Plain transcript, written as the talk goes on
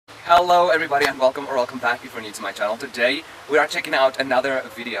Hello everybody and welcome back if you're new to my channel. Today we are checking out another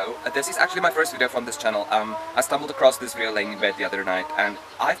video. This is actually my first video from this channel. I stumbled across this video laying in bed the other night and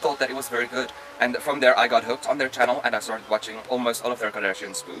I thought that it was very good. And from there I got hooked on their channel and I started watching almost all of their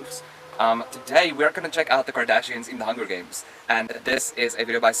Kardashian spoofs. Today we're gonna check out the Kardashians in the Hunger Games. And this is a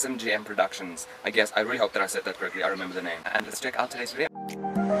video by SimGM Productions. I guess, I really hope that I said that correctly, I remember the name. And let's check out today's video.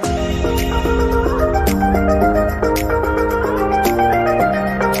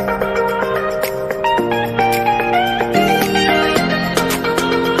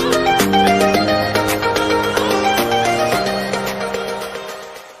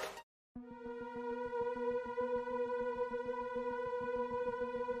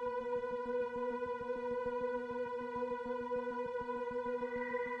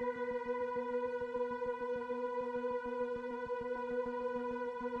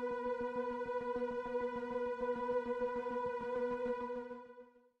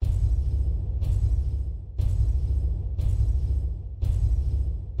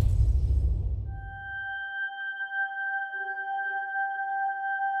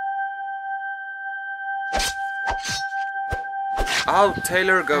 Oh,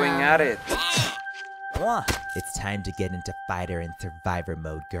 Taylor going at it. It's time to get into fighter and survivor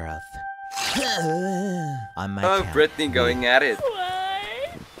mode, girls. On my count. Brittany going at it.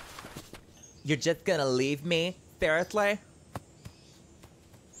 What? You're just gonna leave me, seriously?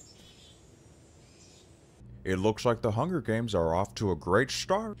 It looks like the Hunger Games are off to a great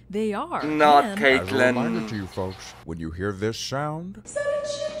start. They are. Not and As a reminder Caitlin. to you folks, when you hear this sound,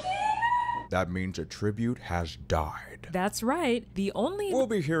 that means a tribute has died. That's right. The only... We'll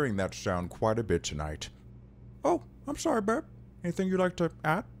be hearing that sound quite a bit tonight. Oh, I'm sorry, babe. Anything you'd like to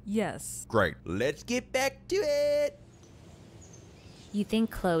add? Yes. Great. Let's get back to it. You think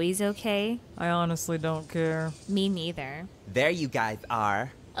Chloe's okay? I honestly don't care. Me neither. There you guys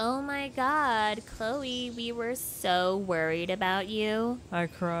are. Oh my god, Chloe, we were so worried about you. I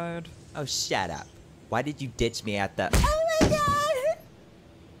cried. Oh, shut up. Why did you ditch me at the... Oh my god!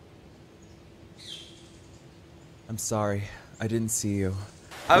 I'm sorry. I didn't see you.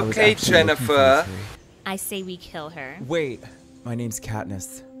 Okay, Jennifer. I say we kill her. Wait. My name's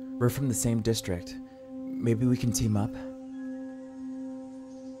Katniss. We're from the same district. Maybe we can team up?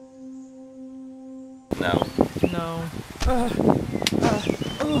 No. No.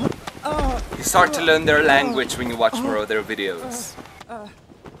 You start to learn their language when you watch more of their videos.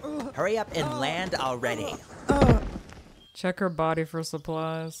 Hurry up and land already. Check her body for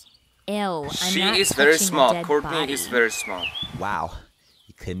supplies. Ew, I'm She not is very touching a small. dead Courtney body. is very small. Wow.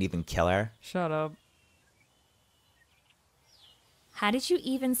 You couldn't even kill her? Shut up. How did you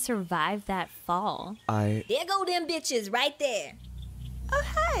even survive that fall? I... There go them bitches right there. Oh,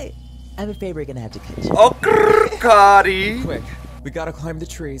 hi. I have a favor gonna have to cut you. Oh, Cardi. Quick. We gotta climb the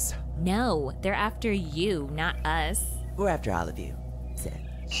trees. No, they're after you, not us. We're after all of you. Sit.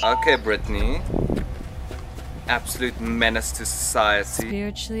 Okay, Brittany. Absolute menace to society.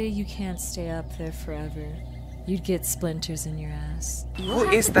 Spiritually, you can't stay up there forever. You'd get splinters in your ass. Who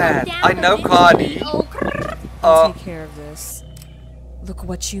is that? I know Cardi. I'll take care of this. Look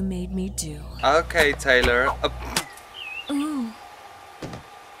what you made me do. Okay, Taylor. Ooh.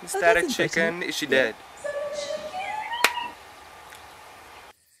 Is that a chicken? Is she dead?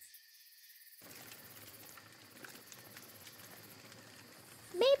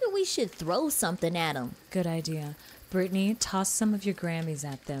 Maybe we should throw something at them. Good idea. Brittany, toss some of your Grammys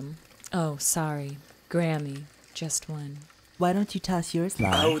at them. Oh, sorry. Grammy. Just one. Why don't you toss yours,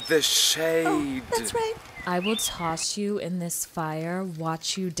 Lana? Oh, the shade. That's right. I will toss you in this fire,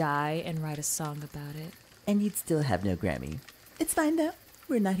 watch you die, and write a song about it. And you'd still have no Grammy. It's fine though.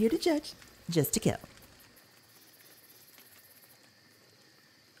 We're not here to judge, just to kill.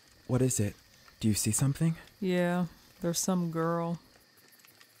 What is it? Do you see something? Yeah, there's some girl.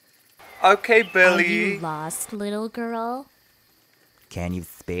 Okay, Are you Billy. lost, little girl? Can you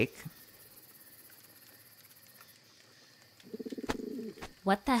speak?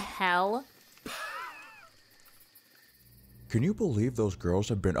 What the hell? Can you believe those girls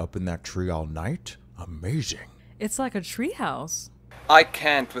have been up in that tree all night? Amazing. It's like a treehouse. I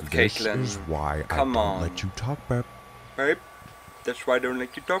can't with This Caitlin. is why Come I on. don't let you talk, babe. Babe, that's why I don't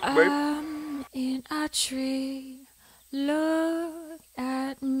let you talk, babe. I'm in a tree. Look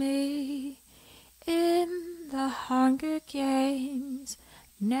at me. In the Hunger Games.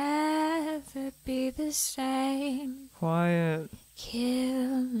 Never be the same. Quiet.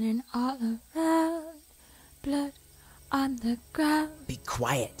 Killing all around. Blood on the ground. Be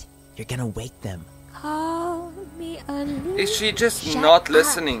quiet. You're gonna wake them. Call me a loser. Is she just Shut not up.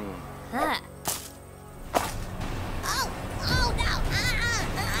 listening? Huh. Oh no!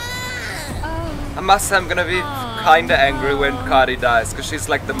 I must say I'm gonna be kinda angry when Cardi dies, because she's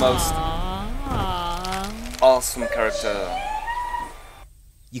like the most awesome character.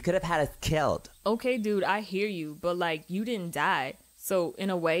 You could have had us killed. Okay, dude, I hear you, but like, you didn't die. So, in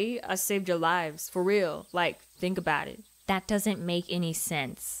a way, I saved your lives. For real. Like, think about it. That doesn't make any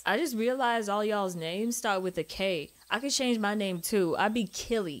sense. I just realized all y'all's names start with a K. I could change my name too. I'd be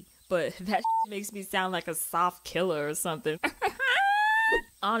Killy, but that makes me sound like a soft killer or something.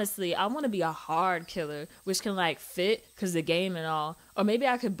 Honestly, I want to be a hard killer, which can like fit because the game and all. Or maybe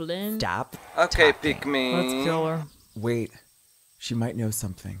I could blend. Stop. Okay, talking. pick me. Let's kill her. Wait. She might know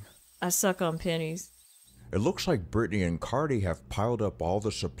something. I suck on pennies. It looks like Brittany and Cardi have piled up all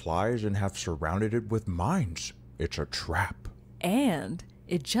the supplies and have surrounded it with mines. It's a trap. And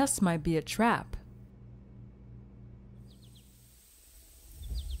it just might be a trap.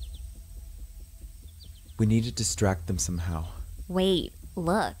 We need to distract them somehow. Wait,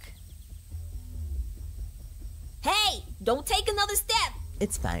 look. Hey, don't take another step.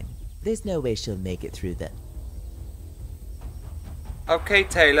 It's fine. There's no way she'll make it through the... Okay,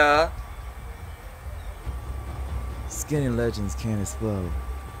 Taylor. Skinny legends can't explode.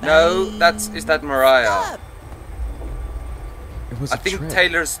 No, is that Mariah? It was I a think trick.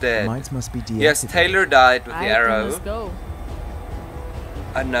 Taylor's dead. Mines must be deactivated. Yes, Taylor died with the arrow. Let's go.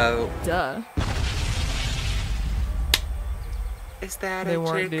 I know. Duh. Is that They a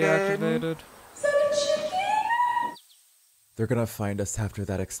weren't chicken? deactivated. They're gonna find us after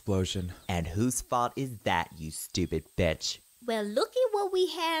that explosion. And whose fault is that, you stupid bitch? Well, look at what we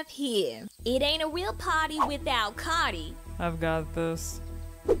have here. It ain't a real party without Cardi. I've got this.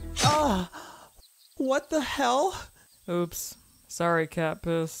 What the hell? Oops. Sorry, cat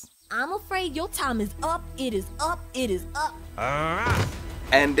piss. I'm afraid your time is up. It is up. It is up.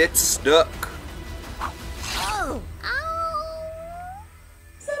 And it's stuck. Oh.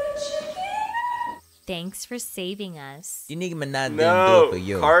 Thanks for saving us. You need me not No, do for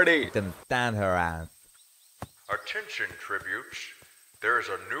you. Cardi. Then stand her ass. Attention, tributes. There's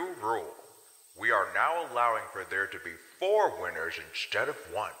a new rule. We are now allowing for there to be 4 winners instead of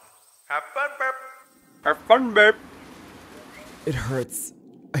 1. Have fun, babe. Have fun, babe. It hurts.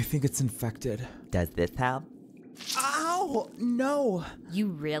 I think it's infected. Does this help? Ow! No! You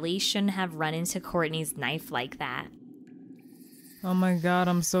really shouldn't have run into Courtney's knife like that. Oh my god,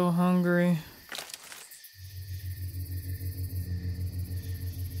 I'm so hungry.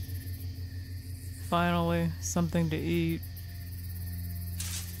 Finally, something to eat.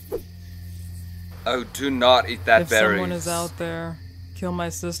 Oh, do not eat that If berries. someone is out there, kill my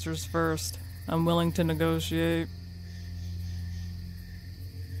sisters first. I'm willing to negotiate.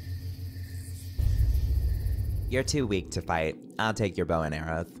 You're too weak to fight. I'll take your bow and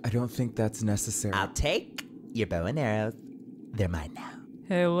arrows. I don't think that's necessary. I'll take your bow and arrows. They're mine now.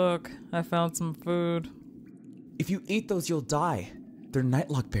 Hey, look, I found some food. If you eat those, you'll die. They're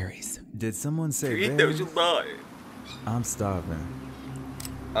nightlock berries. Did someone say Eat those, you'll die. I'm starving.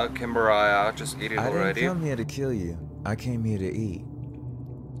 Okay, Mariah, just eat it I already. didn't come here to kill you. I came here to eat.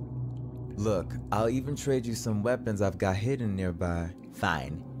 Look, I'll even trade you some weapons I've got hidden nearby.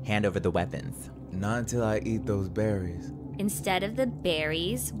 Fine. Hand over the weapons. Not until I eat those berries. Instead of the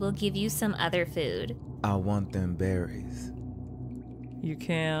berries, we'll give you some other food. I want them berries. You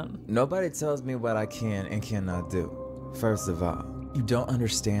can't. Nobody tells me what I can and cannot do. First of all, you don't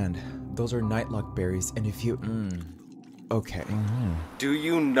understand. Those are nightlock berries, and if you... Okay. Do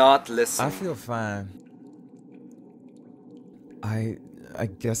you not listen? I feel fine. I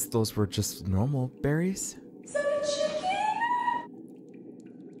guess those were just normal berries?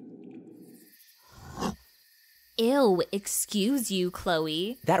 Ew, excuse you,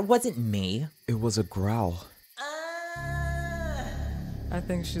 Chloe. That wasn't me. It was a growl. I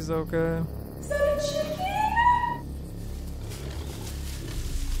think she's okay.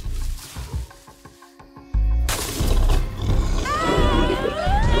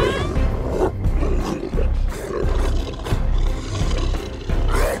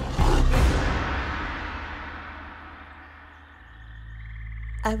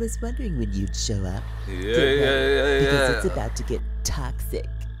 I was wondering when you'd show up. Yeah. Because it's about to get toxic.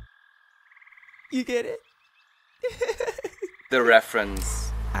 You get it? The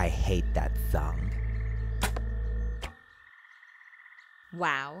reference. I hate that song.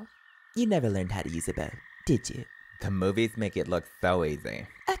 Wow. You never learned how to use a bow, did you? The movies make it look so easy.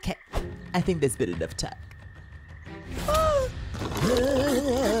 Okay, I think there's been enough talk.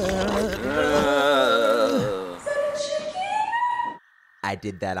 I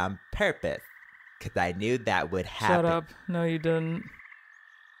did that on purpose, because I knew that would happen. Shut up. No, you didn't.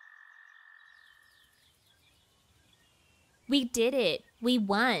 We did it. We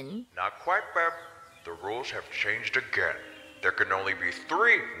won. Not quite, babe. The rules have changed again. There can only be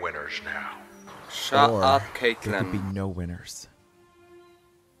 3 winners now. Shut Or up, there could be Caitlin. no winners.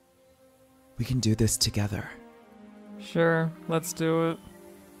 We can do this together. Sure, let's do it.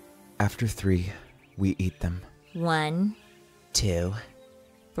 After 3, we eat them. 1, 2.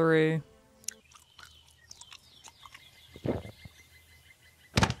 3.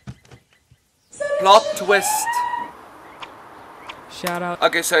 Plot twist. Shout out.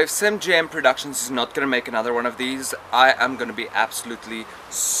 Okay, so if SimJam Productions is not gonna make another one of these, I am gonna be absolutely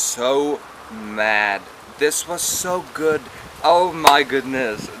so mad. This was so good. Oh my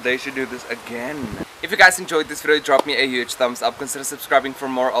goodness, they should do this again. If you guys enjoyed this video, drop me a huge thumbs up. Consider subscribing for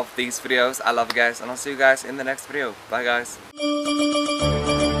more of these videos. I love you guys, and I'll see you guys in the next video. Bye guys.